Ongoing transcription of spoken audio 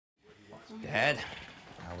Dad,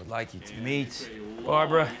 I would like you to meet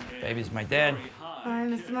Barbara. Baby's my dad. Hi,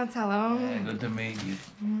 Mr. Martello. Hey, good to meet you.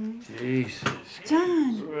 Jesus.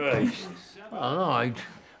 John. Christ. Oh, no,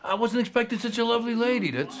 I wasn't expecting such a lovely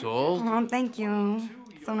lady, that's all. Oh, thank you.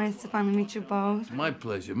 So nice to finally meet you both. My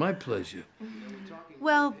pleasure, my pleasure.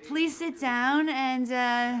 Well, please sit down, and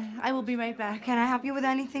I will be right back. Can I help you with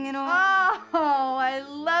anything at all? Oh, I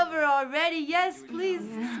love her already. Yes, please,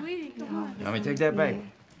 sweetie, come on. You want me to take that back?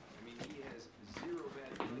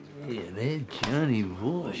 Yeah, that Johnny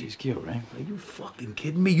boy. She's cute, right? Are you fucking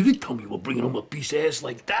kidding me? You didn't tell me you were bringing home a piece of ass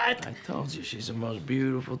like that. I told you she's the most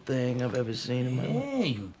beautiful thing I've ever seen in my life. Yeah,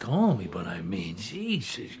 you told me, but I mean,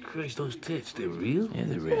 Jesus Christ, those tits, they're real? Yeah,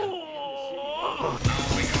 they're real. Oh.